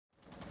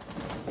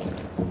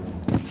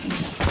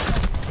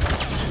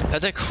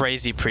That's a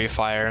crazy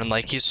pre-fire, and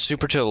like he's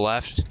super to the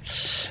left.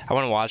 I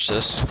want to watch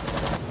this.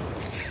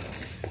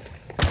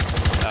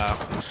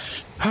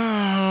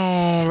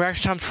 Oh,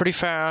 reaction time's pretty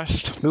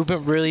fast.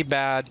 Movement really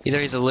bad. Either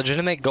he's a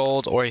legitimate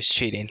gold or he's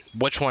cheating.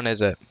 Which one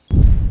is it?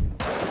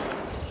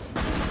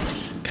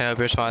 Can I hope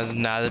he responds?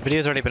 Nah, the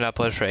video's already been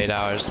uploaded for 8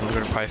 hours. I'm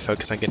gonna probably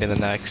focus on getting the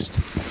next.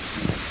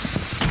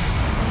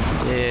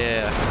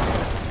 Yeah.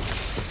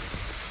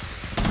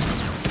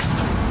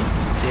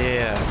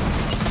 Yeah.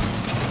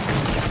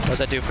 What does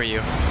that do for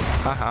you?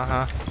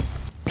 Ah.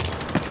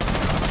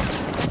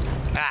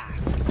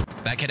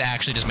 That kid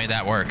actually just made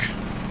that work.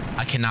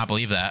 I cannot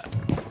believe that.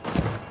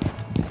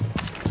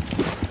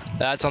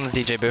 That's on the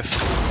DJ booth.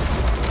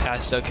 Yeah, I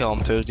still kill him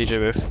through the DJ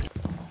booth.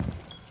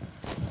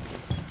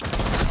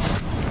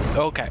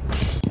 Okay.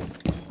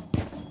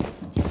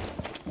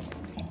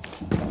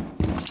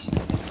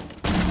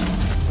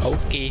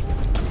 Okay.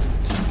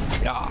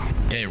 Yeah.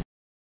 It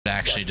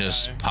actually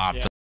just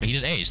popped. He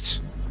just aced.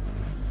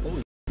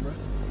 Holy bro.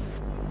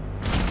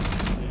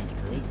 That's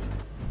crazy.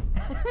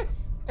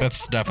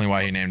 That's definitely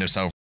why he named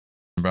himself,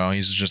 bro.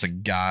 He's just a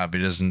god, but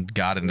he doesn't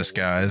god in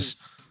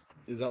disguise.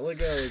 Is that like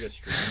a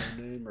streamer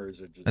name, or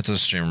is it just? That's a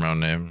streamer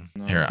name.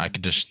 No, Here, I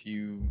could just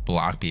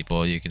block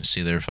people. You can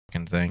see their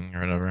fucking thing or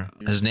whatever.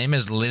 His name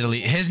is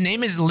literally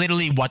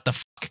what the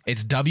fuck?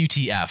 It's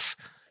WTF.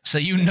 So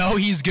you know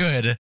he's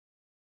good.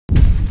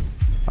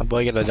 My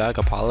boy got a dog,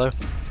 Apollo.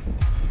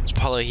 It's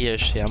Apollo he or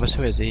she. I'm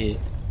assuming it's a he.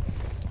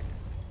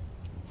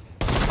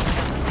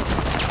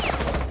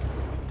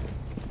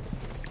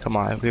 Come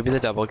on, give me the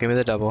double. Give me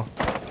the double.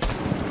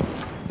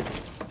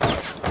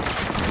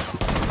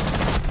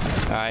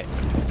 Alright.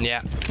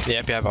 Yeah.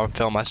 Yep, I'm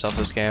feeling myself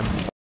this game.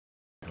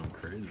 Going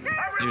crazy.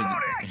 Dude,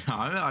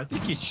 I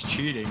think he's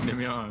cheating, to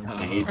be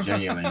honest. He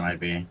genuinely might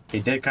be. He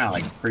did kind of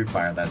like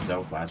pre-fire that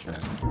Zoe flash for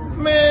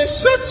him. Man,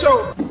 shut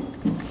your...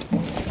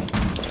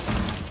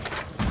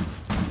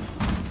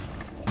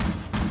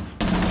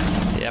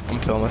 Yep, I'm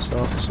feeling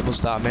myself. Someone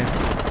stop me.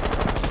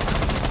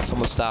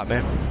 Someone stop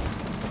me.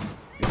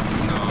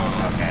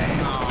 Okay.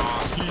 No,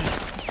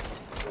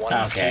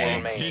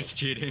 Okay. he's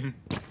cheating.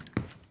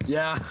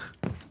 Yeah.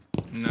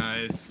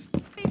 Nice.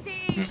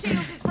 PCE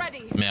shield is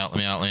ready. Let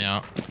me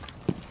out.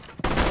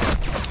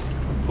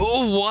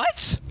 Oh,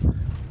 what?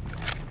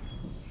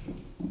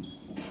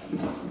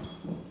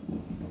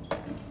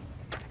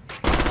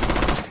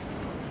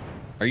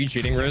 Are you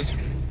cheating, Riz?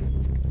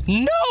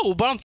 No,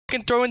 but I'm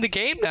fucking throwing the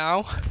game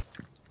now. No,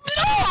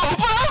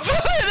 but I'm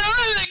fucking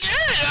doing it again.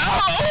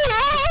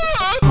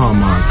 Oh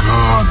my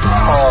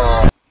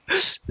god,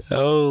 bro.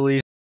 Holy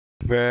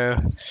bro.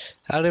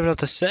 I don't even know what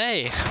to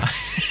say.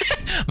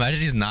 Imagine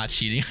he's not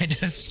cheating. I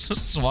just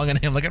swung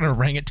at him like an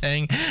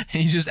orangutan. And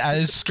he's just at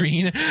his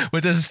screen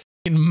with his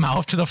fucking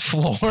mouth to the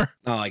floor.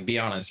 No, like, be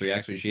honest. Are you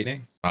actually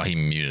cheating? Oh, he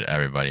muted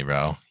everybody,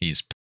 bro.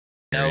 He's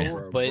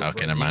No, but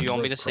okay, never mind. you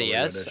want me to say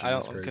yes? Edition, I'm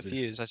that's crazy.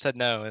 confused. I said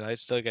no, and I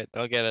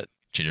don't get it.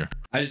 Cheater.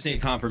 I just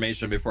need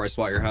confirmation before I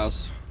swat your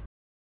house.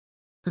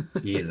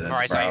 Jesus,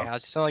 Alright, bro. sorry, you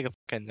sound like a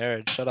fucking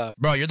nerd. Shut up.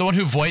 Bro, you're the one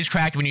who voice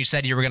cracked when you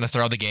said you were gonna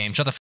throw the game.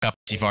 Shut the fuck up,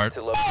 pussy fart.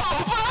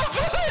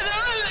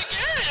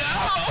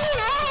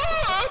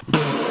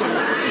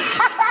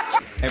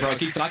 Hey, bro,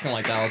 keep talking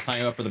like that. I'll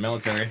sign you up for the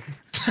military.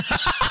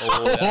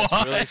 Oh,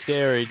 that's really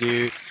scary,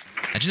 dude.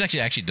 I just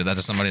actually did that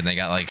to somebody and they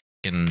got like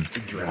fucking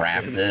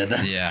Drafted.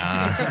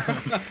 yeah.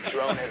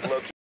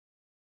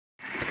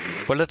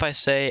 What if I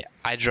say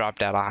I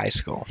dropped out of high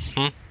school?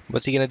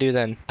 What's he gonna do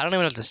then? I don't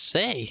even know what to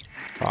say.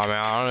 Oh, I mean,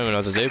 I don't even know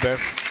what to do, bro.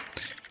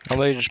 I'm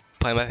literally just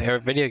playing my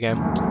favorite video game.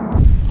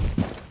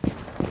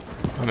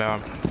 I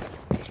mean,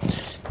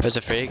 there's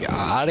a freak.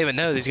 I don't even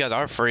know these guys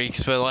are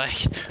freaks, but like.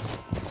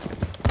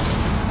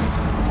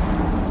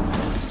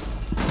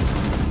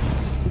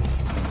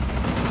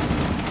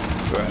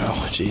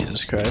 Bro,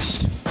 Jesus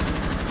Christ.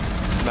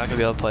 I'm not gonna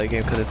be able to play a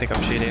game because I think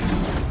I'm cheating.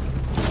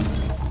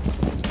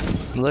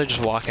 I'm literally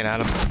just walking at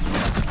him.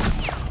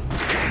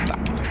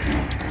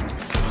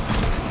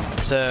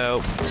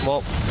 So,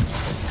 well.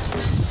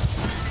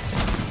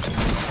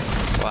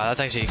 Wow, that's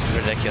actually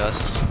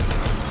ridiculous.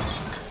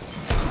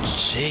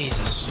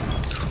 Jesus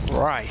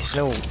Christ.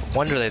 No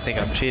wonder they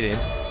think I'm cheating.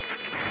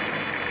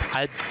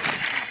 I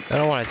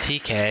don't want a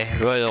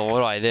TK. What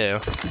do I do?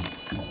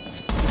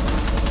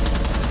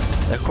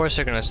 Of course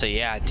they're gonna say,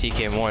 yeah,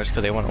 TK Morris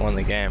because they want to win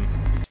the game.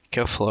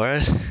 Go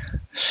Flores.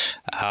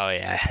 Oh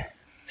yeah.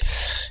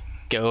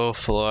 Go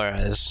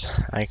Flores.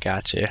 I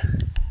got you.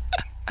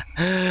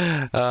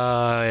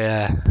 Oh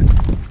yeah.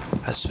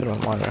 I spit on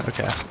water.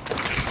 Okay.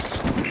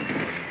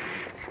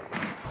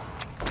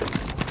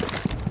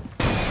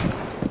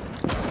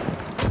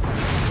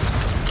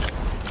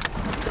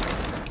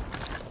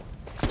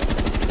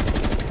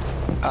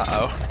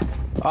 Uh-oh.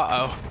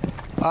 Uh-oh.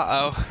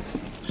 Uh-oh.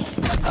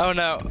 Oh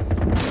no.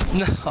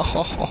 No.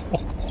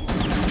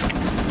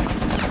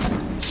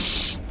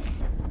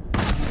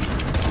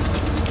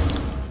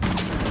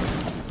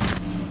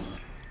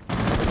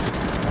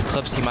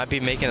 Clips, you might be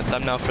making a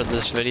thumbnail for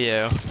this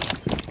video.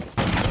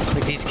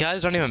 Like, these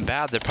guys aren't even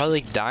bad. They're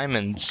probably like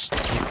diamonds.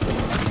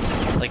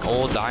 like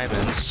old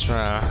diamonds.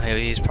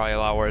 He's probably a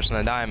lot worse than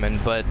a diamond,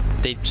 but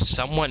they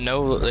somewhat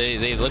know.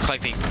 They look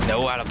like they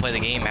know how to play the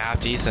game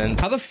half decent.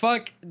 How the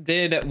fuck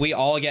did we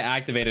all get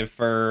activated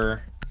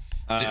for?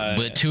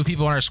 But 2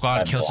 people in our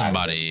squad killed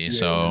somebody,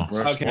 so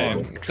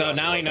Okay, so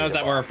now he knows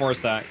that we're a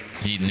 4-stack.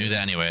 he knew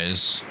that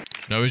anyways.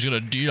 No, he's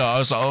gonna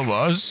DDoS all of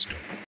us.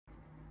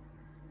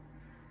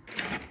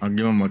 I'll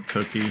give him a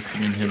cookie if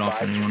you can hit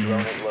off anyone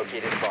here.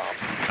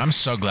 I'm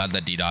so glad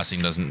that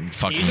DDoSing doesn't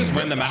fucking You just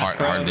win the match,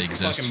 bro. hardly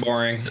It's exist. fucking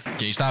boring.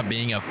 Can you stop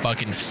being a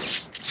fucking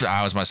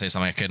I was about to say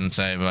something I couldn't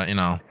say, but you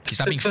know, can you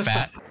stop being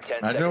fat?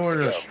 I know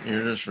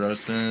you're just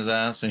roasting his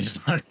ass and he's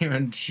not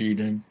even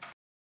cheating.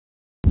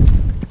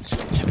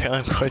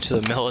 Apparently, I'm going to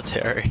the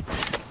military.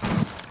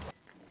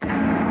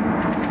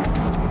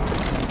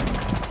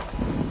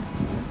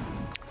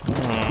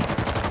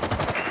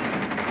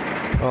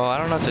 Well, I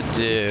don't know what to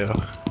do.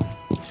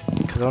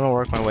 Because I want to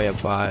work my way up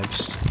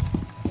vibes.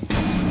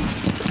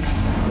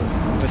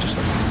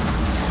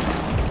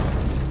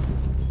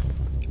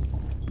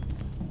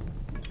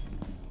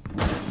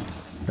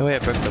 No way I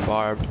broke the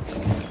barb.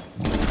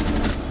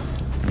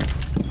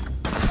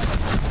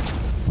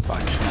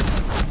 Fuck.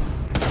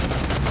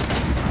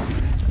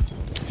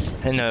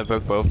 I didn't know I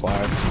broke both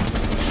barb.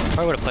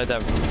 Probably would have played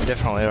that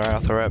differently right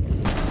off the rip.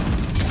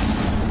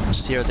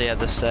 See what they had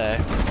to say.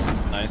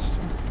 Nice.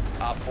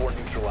 Op 4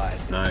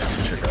 neutralized. Nice,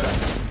 we should try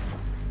that.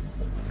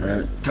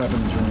 Alright, what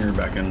happens when you're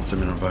back in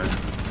some invite?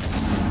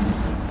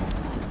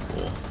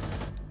 Cool.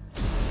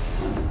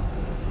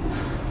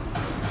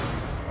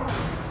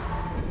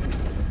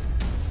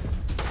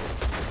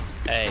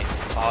 Hey,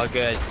 all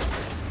good.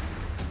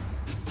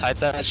 Type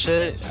that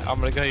shit. I'm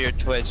gonna go to your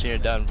Twitch and you're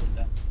done.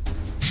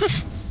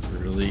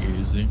 Really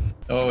easy.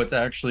 Oh, it's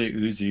actually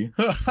Uzi.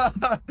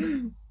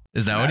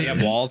 Is that what You he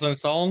have walls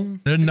installed?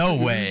 There's no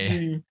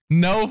way.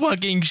 No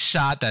fucking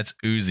shot that's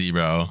Uzi,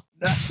 bro.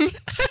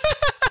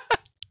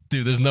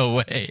 Dude, there's no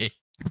way.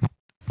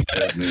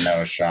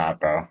 No shot,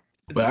 bro.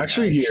 But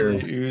actually here,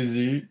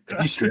 Uzi. is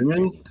he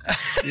streaming?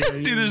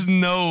 Dude, there's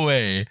no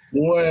way.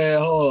 Wait,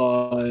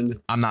 hold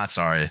on. I'm not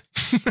sorry.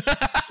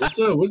 What's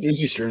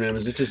Uzi's stream name?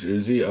 Is it just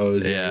Uzi? Oh,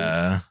 is it?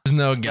 Yeah. There's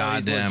no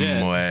goddamn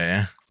legit.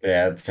 way.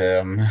 Yeah, it's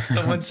him.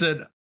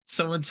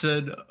 Someone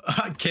said,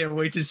 I can't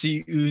wait to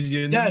see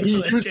Uzi in Yeah, the he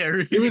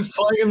military. was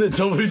playing in the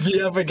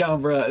WTF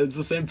account, bro. It's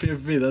the same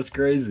PFP. That's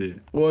crazy.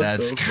 What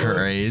That's the fuck?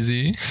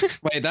 crazy.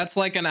 Wait, that's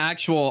like an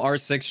actual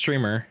R6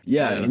 streamer.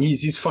 Yeah, and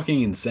he's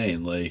fucking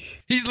insane. Like,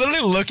 He's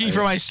literally looking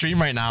for my stream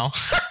right now.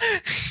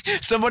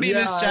 Somebody in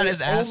this chat is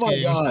asking. Oh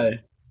my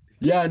god.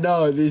 Yeah,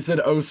 no, they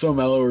said oh so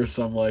mellow or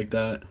something like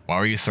that. Why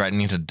were you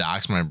threatening to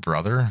dox my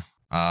brother?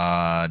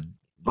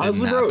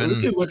 Honestly, bro,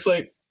 Uzi looks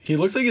like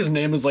his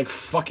name is like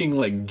fucking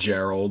like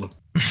Gerald.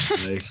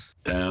 Like,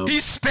 damn.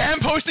 He's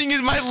spam posting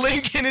my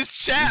link in his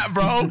chat,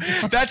 bro.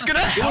 That's gonna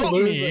help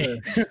me.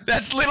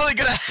 That's literally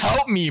gonna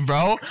help me,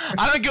 bro.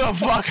 I don't give a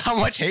fuck how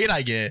much hate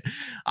I get.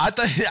 I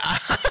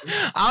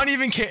don't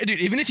even care, dude.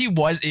 Even if he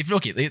was, if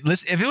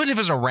it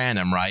was a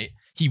random, right?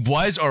 He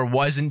was or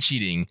wasn't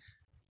cheating.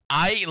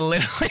 I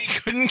literally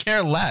couldn't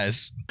care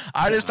less.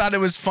 I just thought it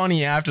was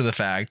funny after the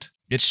fact.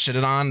 Get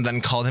shitted on,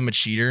 then called him a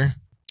cheater.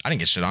 I didn't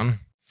get shit on.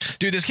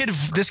 Dude, this kid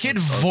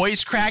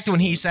voice cracked when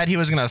he said he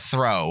was gonna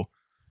throw.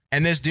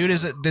 And this dude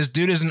is an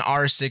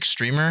R6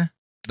 streamer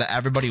that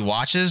everybody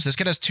watches. This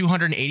kid has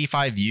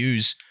 285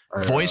 views.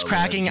 Voice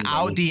cracking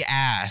out the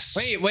ass.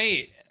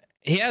 Wait.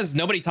 He has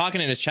nobody talking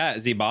in his chat.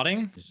 Is he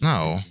botting?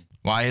 No.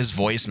 Why his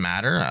voice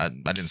matter? I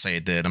didn't say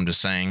it did. I'm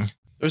just saying.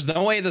 There's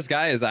no way this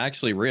guy is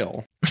actually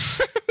real.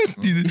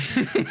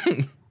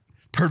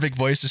 Perfect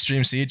voice to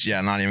stream Siege.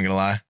 Yeah, not even gonna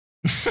lie.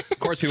 Of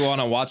course, people want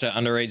to watch an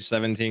underage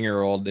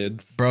 17-year-old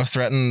dude. Bro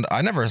threatened.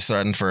 I never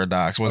threatened for a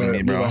dox. Wasn't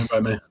me, bro.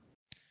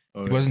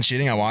 He wasn't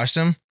cheating. I watched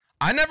him.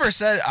 I never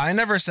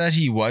said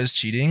he was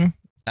cheating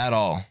at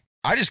all.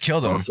 I just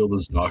killed him. I feel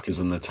this doc is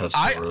in the test.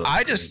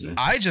 I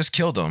just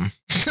killed him.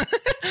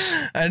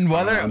 And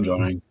whether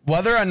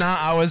or not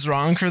I was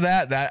wrong for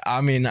that, I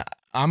mean,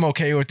 I'm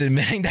okay with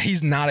admitting that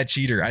he's not a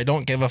cheater. I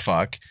don't give a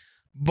fuck.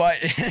 But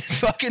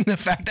fucking the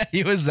fact that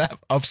he was that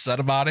upset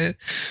about it,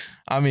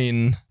 I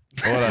mean,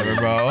 whatever,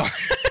 bro.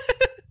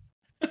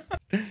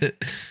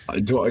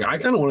 I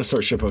kind of want to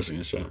start shitposting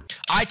this shit.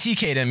 I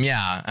TK'd him,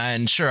 yeah.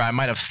 And sure, I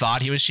might have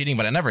thought he was cheating,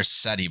 but I never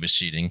said he was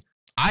cheating.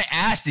 I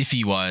asked if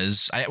he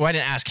was. I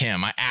didn't ask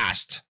him. I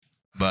asked.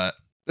 But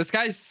this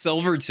guy's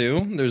silver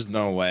too? There's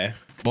no way.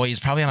 Well,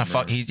 he's probably on a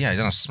he's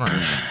on a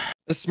Smurf.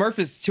 The Smurf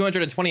is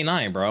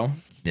 229, bro.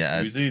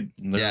 Yeah. They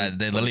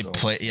literally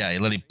play. Yeah, he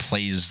literally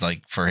plays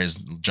like for his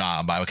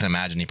job. I can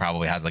imagine he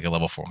probably has like a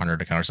level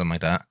 400 account or something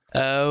like that.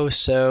 Oh,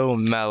 so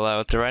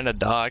mellow. Throwing a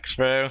dox,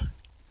 bro.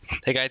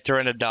 The guy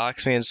throwing a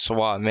dox me and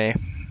swat me.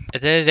 At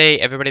the end of the day,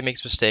 everybody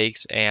makes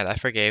mistakes, and I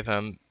forgave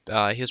him.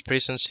 He was pretty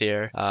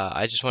sincere.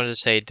 I just wanted to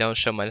say, don't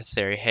show him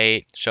unnecessary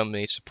hate. Show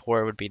me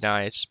support would be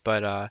nice,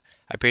 but I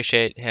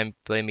appreciate him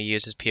letting me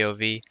use his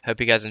POV. Hope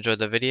you guys enjoyed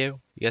the video.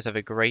 You guys have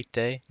a great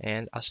day,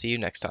 and I'll see you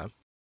next time.